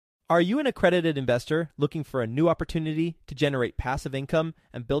Are you an accredited investor looking for a new opportunity to generate passive income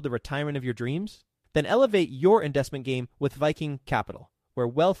and build the retirement of your dreams? Then elevate your investment game with Viking Capital, where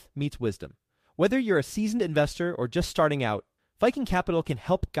wealth meets wisdom. Whether you're a seasoned investor or just starting out, Viking Capital can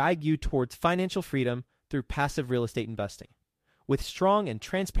help guide you towards financial freedom through passive real estate investing. With strong and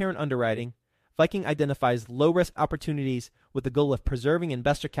transparent underwriting, Viking identifies low-risk opportunities with the goal of preserving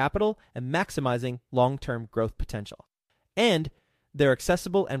investor capital and maximizing long-term growth potential. And their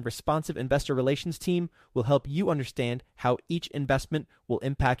accessible and responsive investor relations team will help you understand how each investment will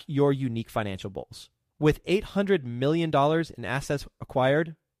impact your unique financial goals. With $800 million in assets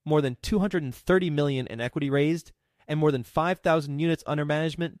acquired, more than $230 million in equity raised, and more than 5,000 units under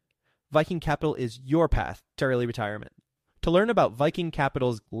management, Viking Capital is your path to early retirement. To learn about Viking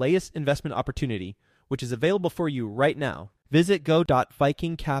Capital's latest investment opportunity, which is available for you right now, visit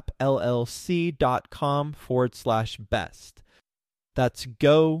go.vikingcapllc.com/best. That's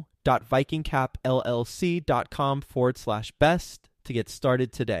go.vikingcapllc.com/best to get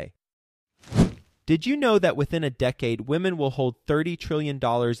started today. Did you know that within a decade, women will hold $30 trillion in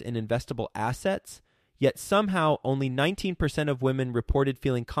investable assets? Yet somehow only 19% of women reported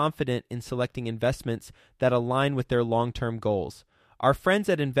feeling confident in selecting investments that align with their long-term goals. Our friends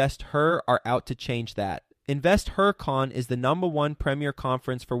at InvestHer are out to change that. InvestHerCon is the #1 premier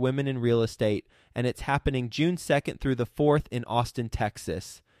conference for women in real estate, and it's happening June 2nd through the 4th in Austin,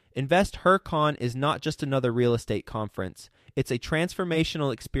 Texas. InvestHerCon is not just another real estate conference. It's a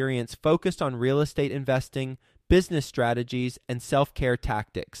transformational experience focused on real estate investing, business strategies, and self-care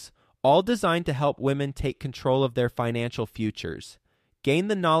tactics, all designed to help women take control of their financial futures. Gain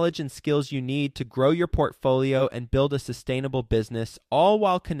the knowledge and skills you need to grow your portfolio and build a sustainable business, all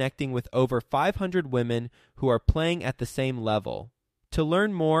while connecting with over 500 women who are playing at the same level. To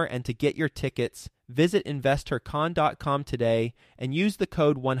learn more and to get your tickets, visit InvestHerCon.com today and use the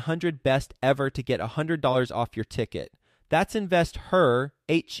code 100BESTEVER to get $100 off your ticket. That's InvestHer,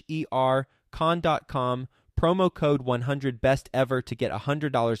 H-E-R, con.com, promo code 100BESTEVER to get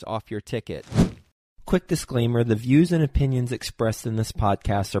 $100 off your ticket. Quick disclaimer, the views and opinions expressed in this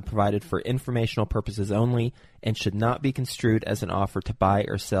podcast are provided for informational purposes only and should not be construed as an offer to buy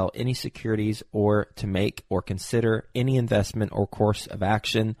or sell any securities or to make or consider any investment or course of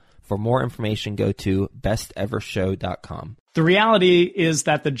action. For more information, go to bestevershow.com. The reality is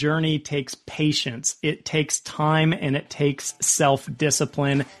that the journey takes patience, it takes time, and it takes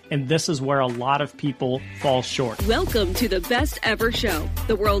self-discipline, and this is where a lot of people fall short. Welcome to the Best Ever Show,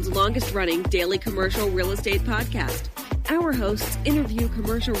 the world's longest-running daily commercial real estate podcast. Our hosts interview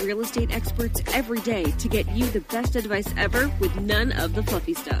commercial real estate experts every day to get you the best advice ever with none of the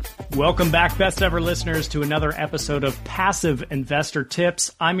fluffy stuff. Welcome back, Best Ever listeners, to another episode of Passive Investor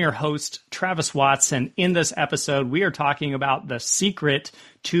Tips. I'm your host, Travis Watts, and in this episode, we are talking about the secret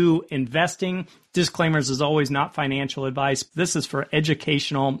to investing. Disclaimers, as always, not financial advice. This is for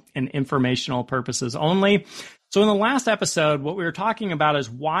educational and informational purposes only. So in the last episode, what we were talking about is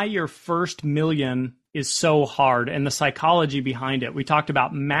why your first million is so hard and the psychology behind it. We talked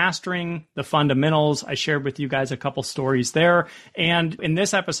about mastering the fundamentals. I shared with you guys a couple stories there. And in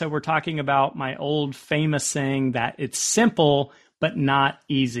this episode, we're talking about my old famous saying that it's simple, but not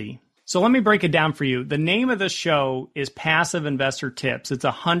easy. So let me break it down for you. The name of the show is Passive Investor Tips. It's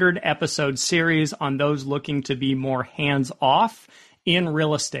a 100-episode series on those looking to be more hands-off in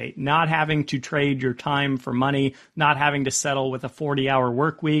real estate, not having to trade your time for money, not having to settle with a 40-hour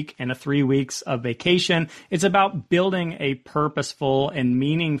work week and 3 weeks of vacation. It's about building a purposeful and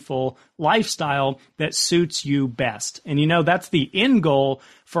meaningful lifestyle that suits you best. And you know, that's the end goal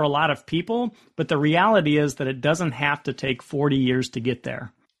for a lot of people, but the reality is that it doesn't have to take 40 years to get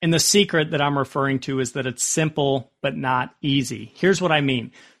there. And the secret that I'm referring to is that it's simple, but not easy. Here's what I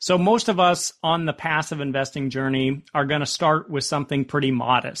mean. So most of us on the passive investing journey are going to start with something pretty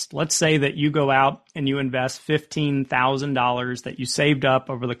modest. Let's say that you go out and you invest $15,000 that you saved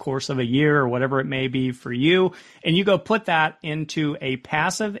up over the course of a year or whatever it may be for you, and you go put that into a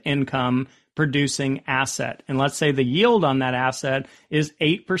passive income producing asset. And let's say the yield on that asset is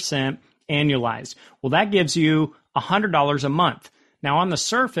 8% annualized. Well, that gives you $100 a month. Now, on the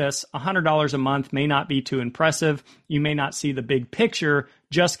surface, $100 a month may not be too impressive. You may not see the big picture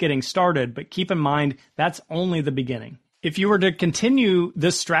just getting started, but keep in mind, that's only the beginning. If you were to continue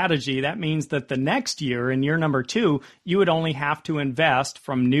this strategy, that means that the next year, in year number 2, you would only have to invest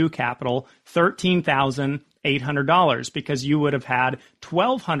from new capital $13,800 because you would have had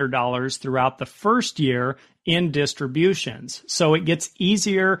 $1,200 throughout the first year in distributions. So it gets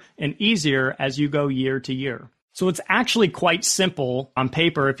easier and easier as you go year to year. So it's actually quite simple on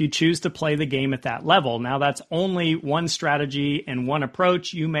paper if you choose to play the game at that level. Now, that's only one strategy and one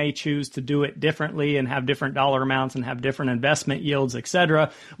approach. You may choose to do it differently and have different dollar amounts and have different investment yields,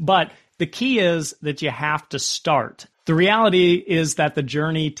 etc. But the key is that you have to start. The reality is that the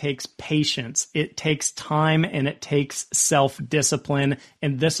journey takes patience. It takes time and it takes self-discipline.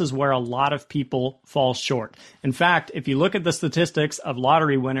 And this is where a lot of people fall short. In fact, if you look at the statistics of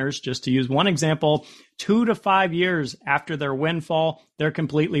lottery winners, just to use one example, 2 to 5 years after their windfall, they're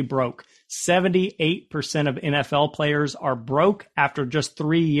completely broke. 78% of NFL players are broke after just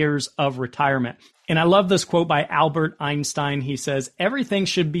 3 years of retirement. And I love this quote by Albert Einstein. He says, "Everything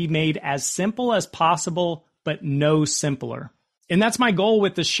should be made as simple as possible, but no simpler." And that's my goal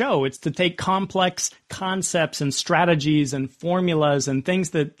with the show. It's to take complex concepts and strategies and formulas and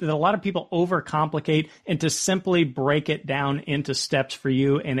things that a lot of people overcomplicate and to simply break it down into steps for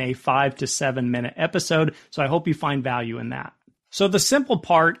you in a 5 to 7 minute episode. So I hope you find value in that. So the simple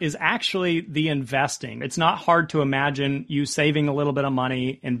part is actually the investing. It's not hard to imagine you saving a little bit of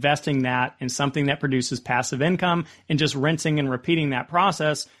money, investing that in something that produces passive income, and just rinsing and repeating that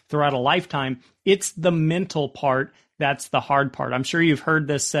process throughout a lifetime. It's the mental part that's the hard part. I'm sure you've heard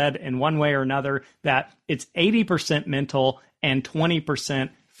this said in one way or another that it's 80% mental and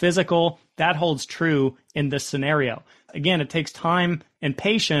 20% physical. That holds true in this scenario. Again, it takes time and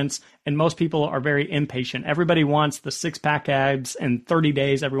patience, and most people are very impatient. Everybody wants the six-pack abs in 30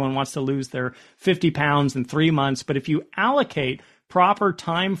 days. Everyone wants to lose their 50 pounds in 3 months. But if you allocate proper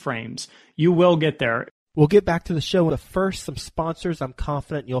time frames, you will get there. We'll get back to the show, but first, some sponsors I'm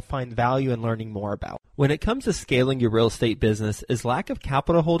confident you'll find value in learning more about. When it comes to scaling your real estate business, is lack of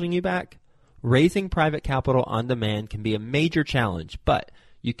capital holding you back? Raising private capital on demand can be a major challenge, but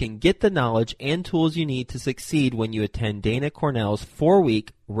you can get the knowledge and tools you need to succeed when you attend Dana Cornell's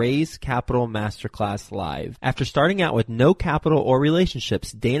 4-week Raise Capital Masterclass Live. After starting out with no capital or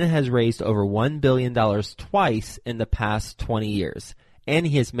relationships, Dana has raised over $1 billion twice in the past 20 years. And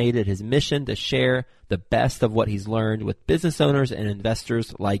he has made it his mission to share the best of what he's learned with business owners and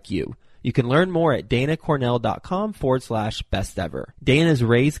investors like you. You can learn more at danacornell.com/best ever. Dana's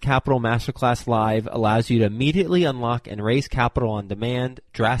Raise Capital Masterclass Live allows you to immediately unlock and raise capital on demand,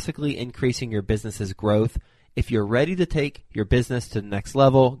 drastically increasing your business's growth. If you're ready to take your business to the next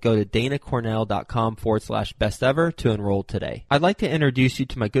level, go to danacornell.com/best ever to enroll today. I'd like to introduce you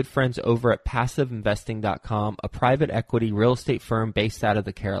to my good friends over at PassiveInvesting.com, a private equity real estate firm based out of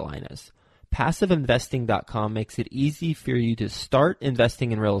the Carolinas. PassiveInvesting.com makes it easy for you to start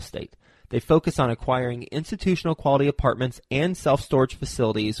investing in real estate. They focus on acquiring institutional quality apartments and self-storage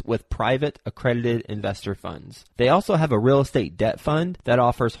facilities with private accredited investor funds. They also have a real estate debt fund that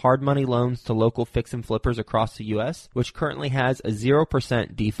offers hard money loans to local fix and flippers across the U.S., which currently has a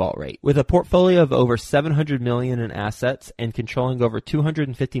 0% default rate. With a portfolio of over $700 million in assets and controlling over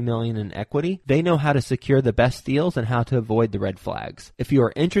 $250 million in equity, they know how to secure the best deals and how to avoid the red flags. If you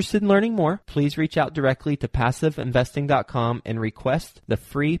are interested in learning more, please reach out directly to PassiveInvesting.com and request the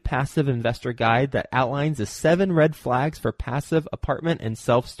free Passive Investor Guide that outlines the 7 red flags for passive apartment and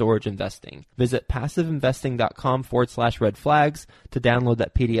self-storage investing. Visit PassiveInvesting.com/red flags to download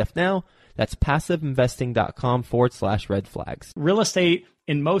that PDF now. That's PassiveInvesting.com/red flags. Real estate,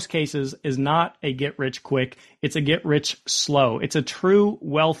 in most cases, is not a get-rich-quick. It's a get-rich-slow. It's a true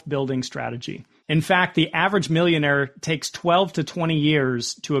wealth-building strategy. In fact, the average millionaire takes 12 to 20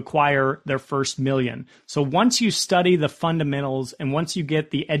 years to acquire their first million. So once you study the fundamentals and once you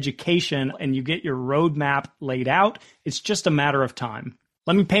get the education and you get your roadmap laid out, it's just a matter of time.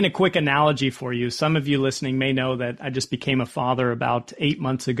 Let me paint a quick analogy for you. Some of you listening may know that I just became a father about 8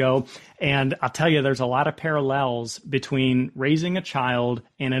 months ago. And I'll tell you, there's a lot of parallels between raising a child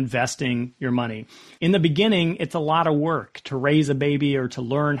and investing your money. In the beginning, it's a lot of work to raise a baby or to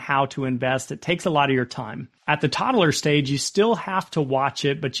learn how to invest. It takes a lot of your time. At the toddler stage, you still have to watch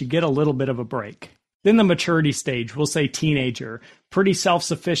it, but you get a little bit of a break. Then the maturity stage, we'll say teenager, pretty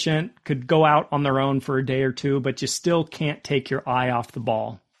self-sufficient, could go out on their own for a day or two, but you still can't take your eye off the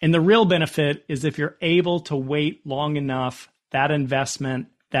ball. And the real benefit is if you're able to wait long enough, that investment,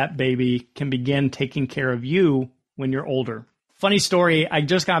 that baby can begin taking care of you when you're older. Funny story, I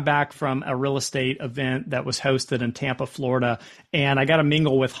just got back from a real estate event that was hosted in Tampa, Florida, and I got to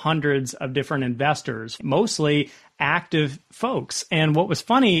mingle with hundreds of different investors, mostly active folks. And what was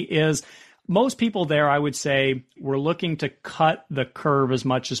funny is most people there, I would say, we're looking to cut the curve as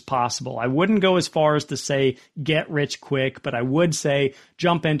much as possible. I wouldn't go as far as to say get rich quick, but I would say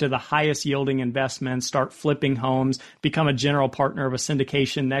jump into the highest yielding investments, start flipping homes, become a general partner of a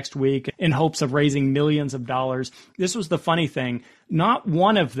syndication next week in hopes of raising millions of dollars. This was the funny thing. Not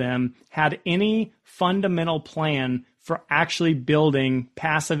one of them had any fundamental plan for actually building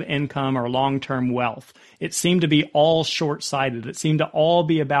passive income or long-term wealth. It seemed to be all short-sighted. It seemed to all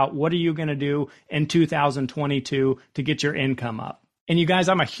be about what are you going to do in 2022 to get your income up. And you guys,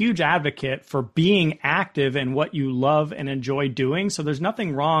 I'm a huge advocate for being active in what you love and enjoy doing. So there's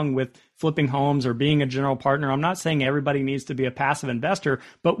nothing wrong with flipping homes or being a general partner. I'm not saying everybody needs to be a passive investor,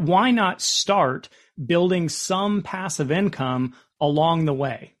 but why not start building some passive income along the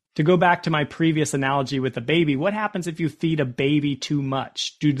way? To go back to my previous analogy with the baby, what happens if you feed a baby too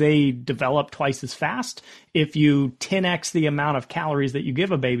much? Do they develop twice as fast? If you 10x the amount of calories that you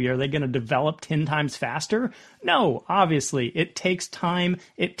give a baby, are they going to develop 10 times faster? No, obviously. It takes time.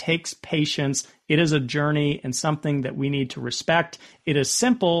 It takes patience. It is a journey and something that we need to respect. It is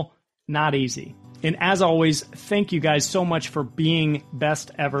simple, not easy. And as always, thank you guys so much for being best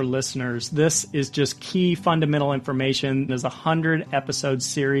ever listeners. This is just key fundamental information. There's a 100-episode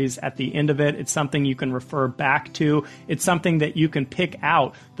series at the end of it. It's something you can refer back to. It's something that you can pick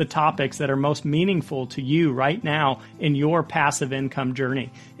out the topics that are most meaningful to you right now in your passive income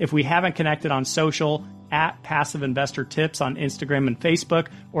journey. If we haven't connected on social, at Passive Investor Tips on Instagram and Facebook,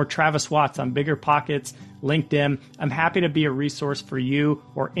 or Travis Watts on BiggerPockets, LinkedIn. I'm happy to be a resource for you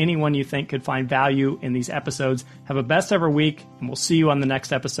or anyone you think could find value in these episodes. Have a best ever week, and we'll see you on the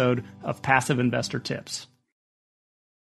next episode of Passive Investor Tips.